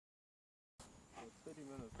30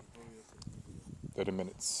 minutes before we have to. 30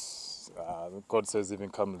 minutes. God says even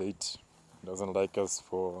come late. He doesn't like us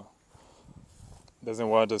for... doesn't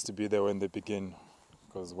want us to be there when they begin.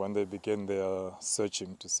 Because when they begin, they are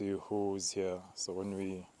searching to see who is here. So when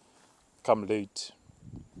we come late,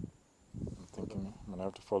 I'm thinking I'm going to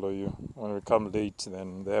have to follow you. When we come late,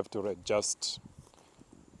 then they have to adjust.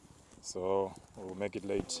 So we'll make it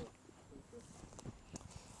late.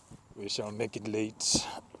 We shall make it late.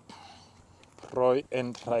 Proi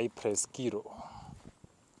entrai presciro.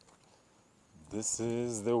 This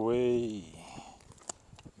is the way.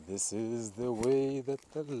 This is the way that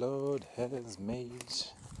the Lord has made.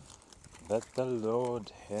 That the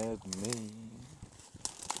Lord had made.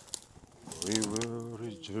 We will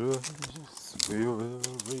rejoice. We will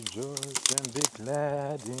rejoice and be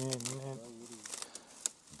glad in it.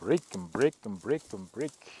 Break and break and break and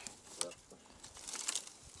break.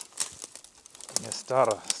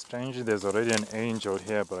 Nestara, strangely there's already an angel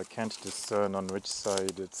here, but I can't discern on which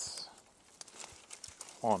side it's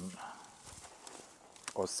on.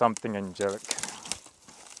 Or something angelic.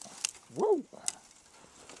 Woo!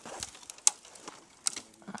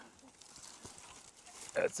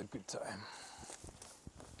 That's a good time.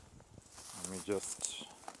 Let me just...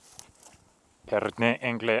 Perne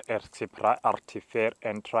engle ercipra artifer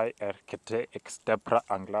entrai ercete extepra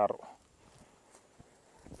anglaro.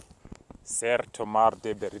 Ser tomar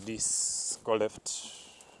de berdis goleft.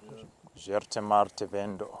 Gerte marte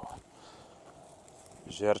vendo.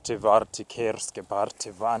 Gerte varti kerske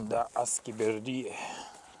parte vanda aski berdie.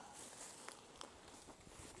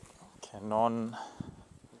 Canon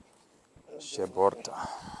sheborta.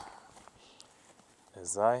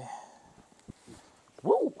 Esai.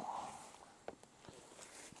 Woo!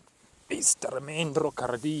 Istremendro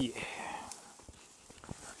cardie.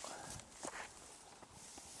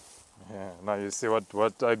 Yeah, now you see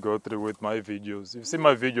what I go through with my videos. You've seen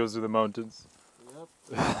my videos with the mountains.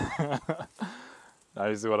 Yep. Now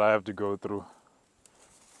you see what I have to go through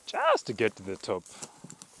just to get to the top.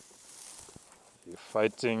 You're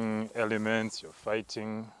fighting elements, you're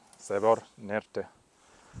fighting Sebor, Nerte.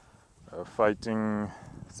 You're fighting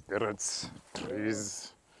spirits,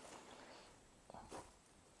 trees,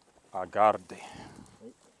 Agarde,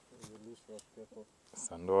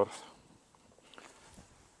 Sandor.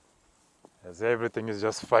 As everything is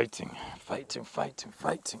just fighting, fighting, fighting,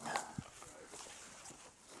 fighting.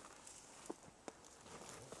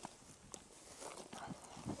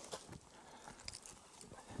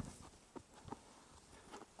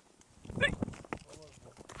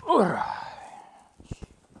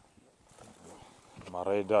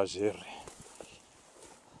 Mareda Giri.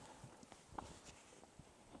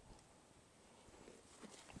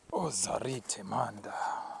 Ozarite Manda.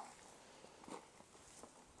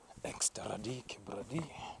 Extra di bradi.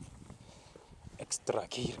 Extra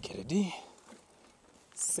kirkeredi.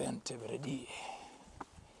 Sente bredi.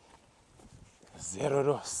 Zero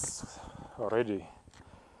dos. Already.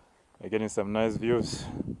 We're getting some nice views.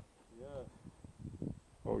 Yeah.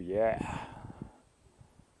 Oh yeah.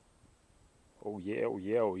 Oh yeah, oh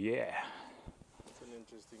yeah, oh yeah. It's an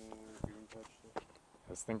interesting green patch there.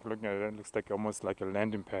 I was thinking, looking at it, it looks like almost like a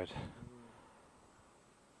landing pad.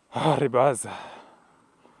 Ah, Ribaza.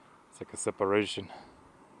 It's like a separation.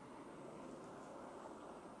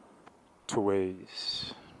 Two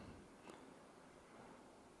ways.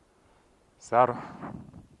 Saro.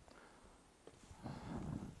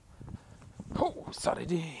 Oh,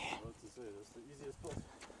 Saridi. What to say, that's the easiest spot.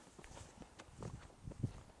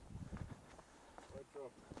 Right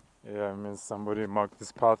drop. Yeah, I mean somebody marked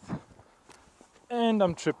this path. And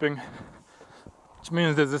I'm tripping. Which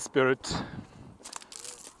means there's a spirit.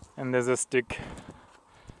 And there's a stick.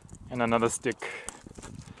 And another stick.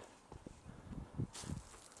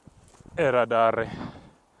 Eradare.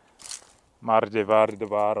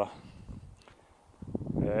 Mardevardevara.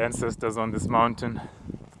 The ancestors on this mountain.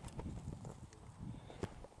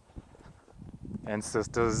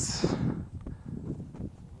 Ancestors.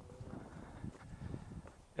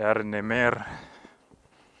 Ernemer.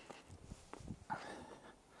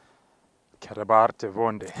 Karabarte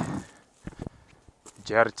Vonde.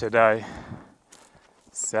 Jertedai.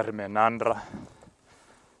 Sermenandra.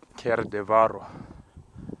 Kerdevaro.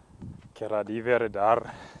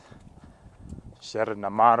 Keradiveredar.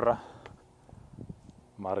 Shernamara.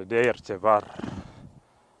 Marideir Tevar.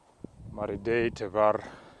 Maridei Tevar.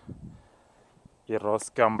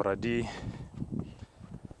 Iroskam Bradi.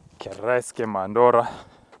 Kereske Mandora.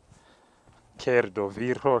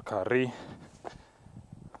 Kerdoviro Kari.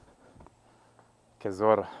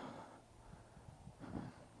 Kezora.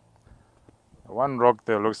 One rock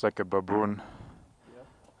there looks like a baboon.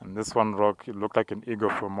 Yeah. And this one rock, it looked like an eagle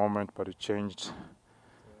for a moment, but it changed.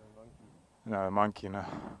 Monkey. No, a monkey, no.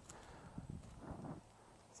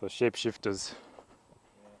 So shapeshifters,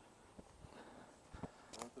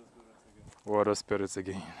 Water spirits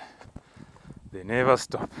again. water spirits again. They never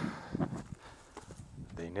stop.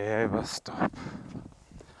 They never stop.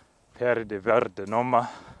 Per de verde noma,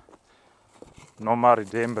 noma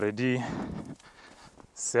ridembre di,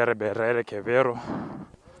 serberere che vero.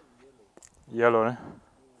 Yellow, eh?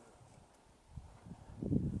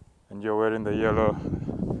 And you're wearing the yellow,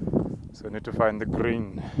 so I need to find the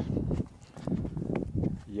green.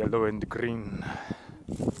 Yellow and green.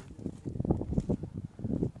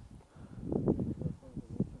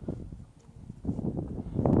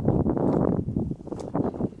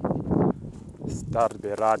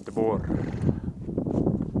 Starberadbor.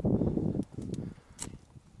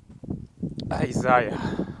 Isaiah.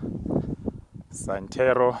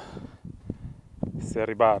 Santero.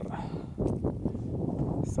 Seribara.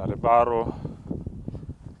 Saribaro.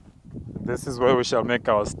 This is where we shall make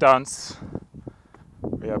our stance.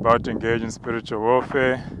 We are about to engage in spiritual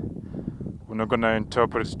warfare. We're not going to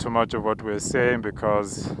interpret too much of what we're saying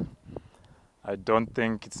because I don't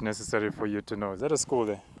think it's necessary for you to know. Is that a school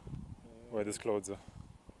there? Where these clothes are?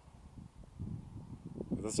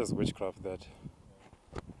 That's just witchcraft, that.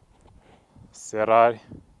 Serai.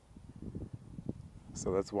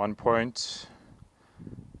 So that's 1 point.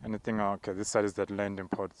 Anything, okay, this side is that landing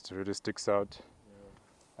part that really sticks out.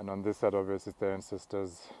 And on this side, obviously, it's their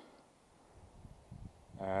ancestors.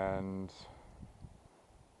 And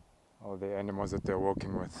all the animals that they're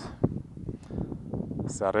working with.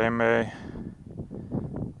 Sareme,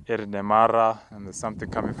 Erdemara, and there's something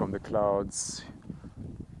coming from the clouds.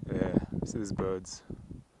 Yeah, see these birds.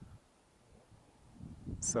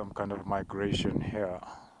 Some kind of migration here.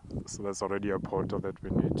 So that's already a portal that we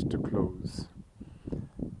need to close.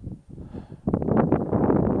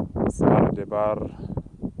 Sardebar,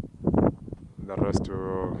 the rest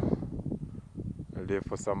will leave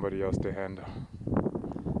for somebody else to handle.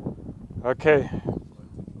 Okay.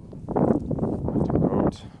 White and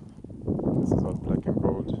gold. This is all black and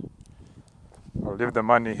gold. I'll leave the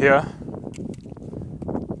money here.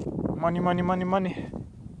 Money, money, money, money.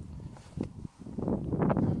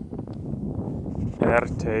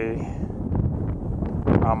 Erte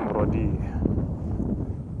Amrodi.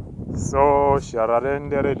 So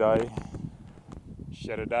Shararendere dai.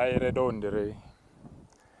 Sharadai redondere.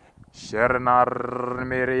 Shernar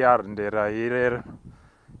meriarndera irer.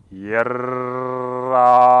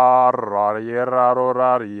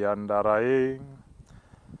 Yerarariandarai.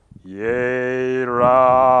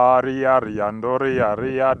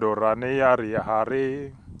 Yerariandoriaria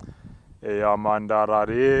doraniari.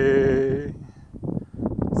 Eamandarari.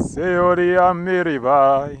 Seoria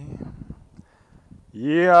miribai.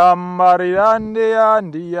 Yamariande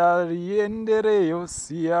andia riendere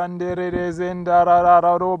yosiandere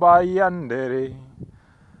rezendarararoba yandere.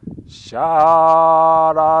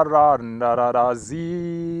 Shararandara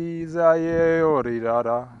ziza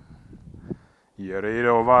yeoridara.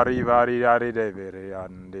 Yerero vari devere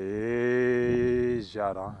ande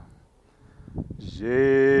jara.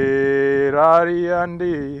 Gerari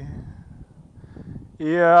andi.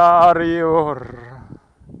 Yarior.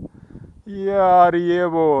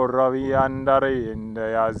 Yarievora viandare in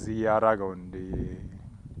the Aziaragondi.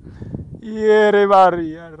 Yere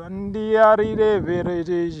varia randiari de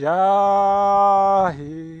verete yahe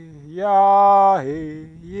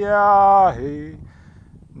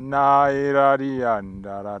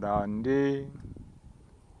nairadiandaradandi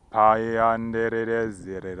payandere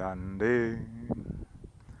zererande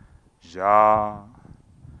ja.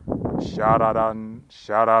 Shararan,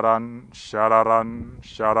 shararan, shararan,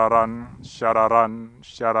 shararan, shararan,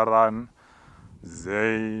 shararan,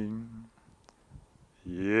 zain.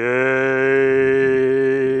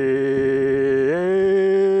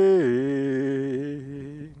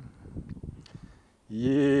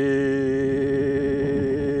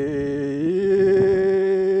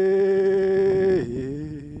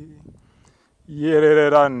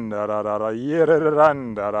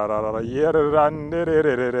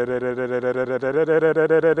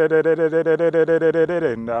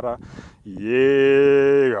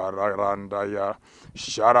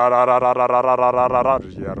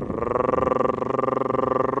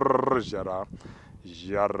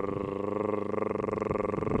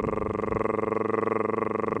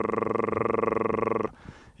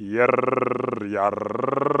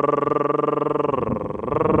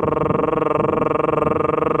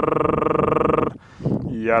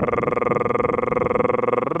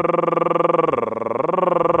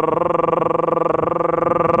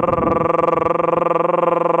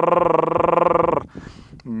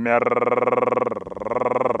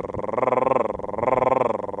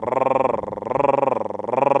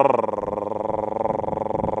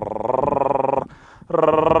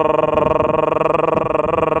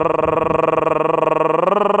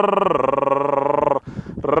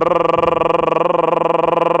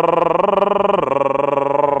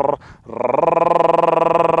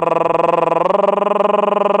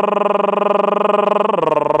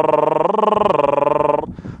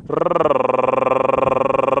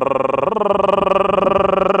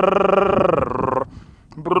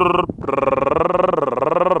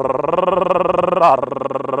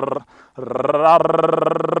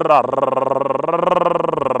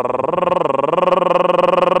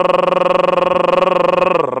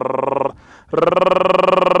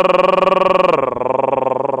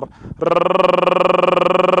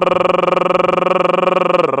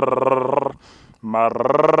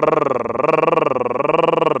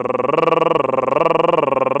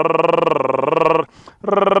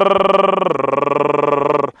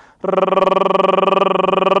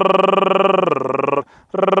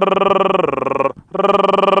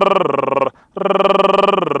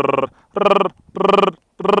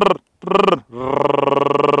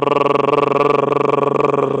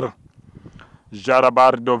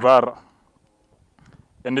 Jarabar Dovar.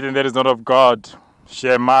 Anything that is not of God,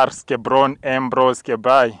 Shemar Skebron Embros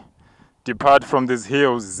Kebai, depart from these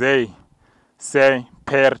hills, Zay, say,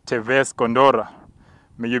 Per Teves Condora.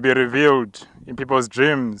 May you be revealed in people's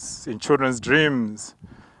dreams, in children's dreams.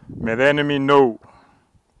 May the enemy know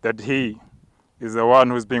that he is the one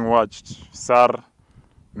who's being watched. Sar,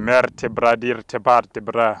 Mer Tebradir Tebar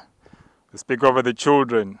Tebra. We speak over the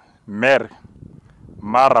children. Mer,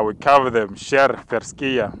 Mara, we cover them. Sher,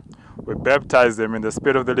 Ferskia. We baptize them in the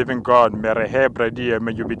Spirit of the living God. Merehe Bradia,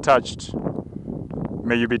 may you be touched.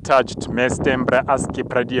 May you be touched. Mestembra Aski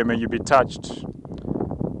Pradia, may you be touched.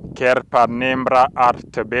 Ker Parnembra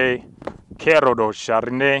Artebe, Kerodo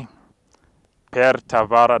Sharne, Per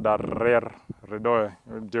Tavara da Rer. Redoe,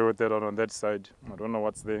 we'll deal with it on that side. I don't know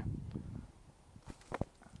what's there.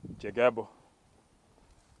 Jegabo.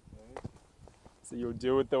 So you'll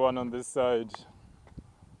deal with the one on this side.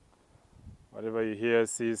 Whatever you hear,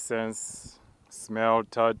 see, sense, smell,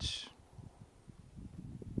 touch,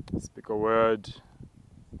 speak a word.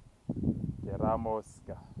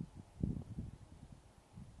 Geramoska.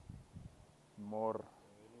 More.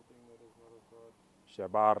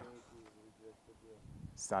 Shabar.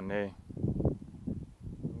 Sane.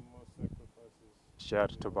 Share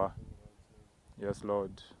Toba. Yes,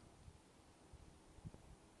 Lord.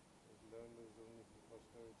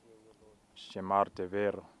 Shemar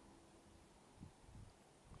Tevero.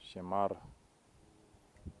 Shemar.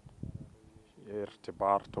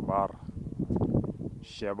 Irtibar Tobar.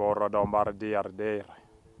 Shebora Dombar Diarder.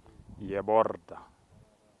 Yeborda.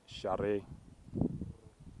 Share.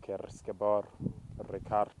 Kerskebar.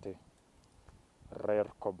 Ricarte. Rer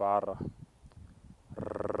Kobara.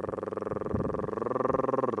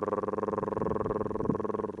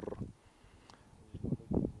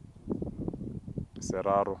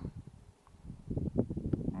 Serraro.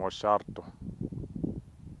 Mosharto.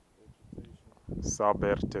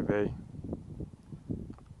 Saber TV.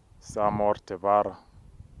 Samor Tevara.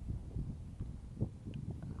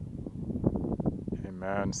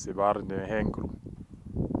 Amen. Sibar de Hengru.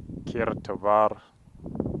 Kir Tavar.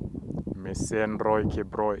 Mesen Roy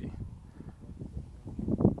Kibroi.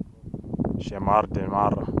 Shemar de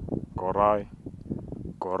Mara. Gorai.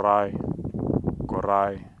 Gorai.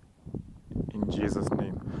 Gorai. In Jesus'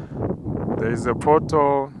 name. There is a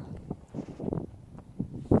portal.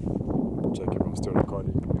 Check if I'm still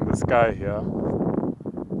recording. In the sky here.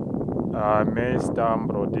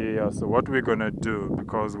 So what we're going to do,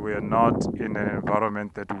 because we are not in an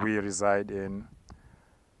environment that we reside in,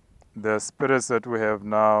 the spirits that we have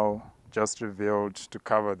now just revealed to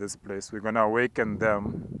cover this place, we're going to awaken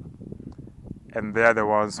them, and they're the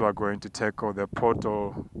ones who are going to tackle the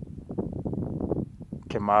portal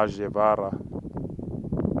Kemajevara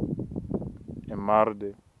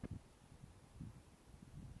Emarde.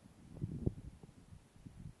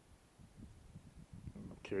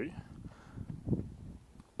 Okay.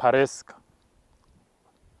 Pareska.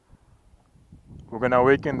 We're going to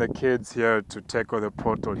awaken the kids here to tackle the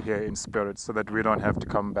portal here in spirit so that we don't have to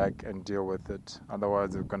come back and deal with it.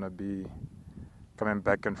 Otherwise, we're going to be coming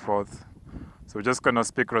back and forth. So we're just going to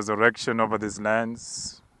speak resurrection over these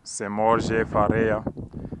lands. Semorje Farea.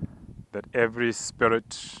 That every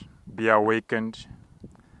spirit be awakened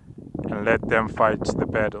and let them fight the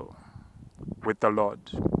battle with the Lord.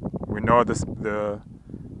 We know this, the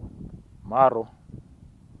Maro,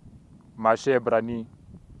 Mashe Brani,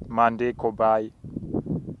 Mande Kobai,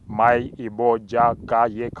 Mai iboja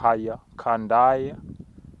gaye kaya kandaya.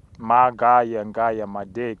 Magaya ngaya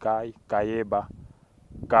made gai gayeba.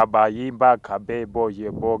 Gabayimba kabebo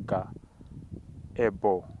yeboga.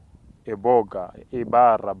 Eboga,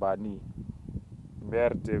 Eba Rabani.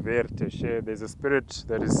 Verte, She. There's a spirit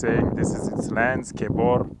that is saying this is its lands,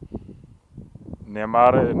 Kebor.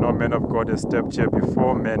 Nemar, no man of God has stepped here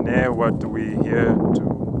before. Mene, what do we here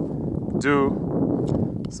to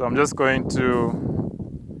do? So I'm just going to,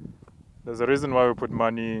 there's a reason why we put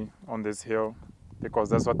money on this hill, because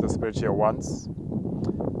that's what the spirit here wants.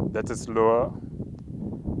 That is lower.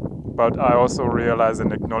 But I also realize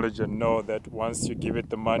and acknowledge and know that once you give it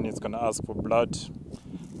the money, it's going to ask for blood.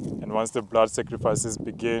 And once the blood sacrifices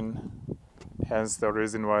begin, hence the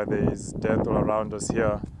reason why there is death all around us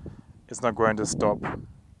here, it's not going to stop.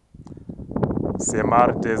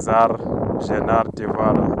 Semar Desar Genar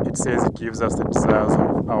Devara. It says it gives us the desires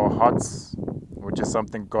of our hearts, which is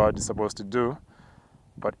something God is supposed to do.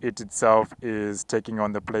 But it itself is taking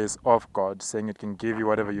on the place of God, saying it can give you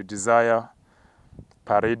whatever you desire.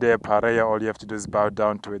 Paride, pareya, all you have to do is bow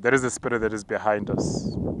down to it. That is the spirit that is behind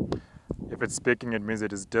us. If it's speaking, it means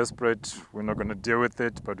it is desperate. We're not going to deal with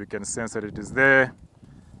it, but we can sense that it is there,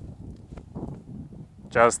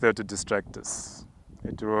 just there to distract us.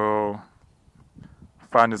 It will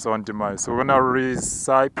find its own demise. So we're going to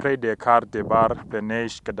recite, pray de carte bar,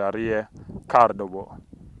 penesh kadarie, kardobo.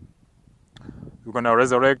 We're going to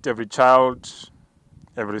resurrect every child,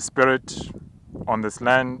 every spirit on this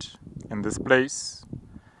land, in this place.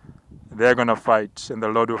 They're going to fight, and the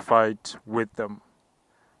Lord will fight with them.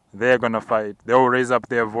 They're going to fight. They will raise up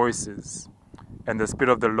their voices, and the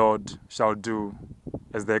Spirit of the Lord shall do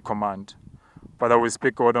as they command. Father, we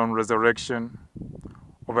speak a word on resurrection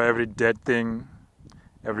over every dead thing,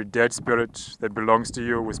 every dead spirit that belongs to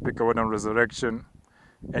you. We speak a word on resurrection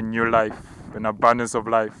and new life, an abundance of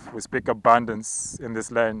life. We speak abundance in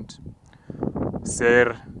this land.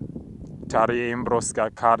 Ser Tari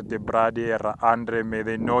Imbroska Kar de Brade Ra Andre, may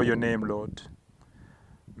they know your name, Lord.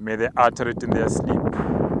 May they utter it in their sleep.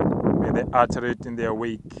 May they utter it in their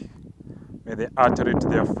wake. May they utter it to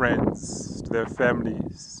their friends, to their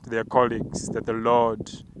families, to their colleagues, that the Lord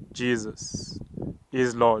Jesus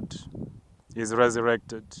is Lord, is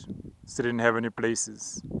resurrected, sitting in heavenly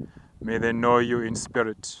places. May they know you in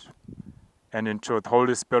spirit and in truth.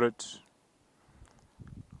 Holy Spirit,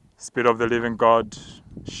 Spirit of the living God,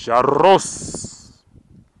 Sharos.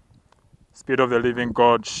 Spirit of the living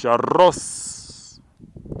God, Sharos.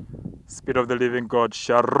 Spirit of the living God,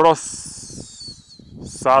 Sharos.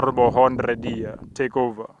 Sarbo Hondredia, take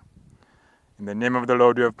over. In the name of the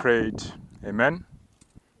Lord we have prayed. Amen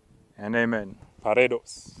and amen.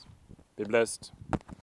 Paredos. Be blessed.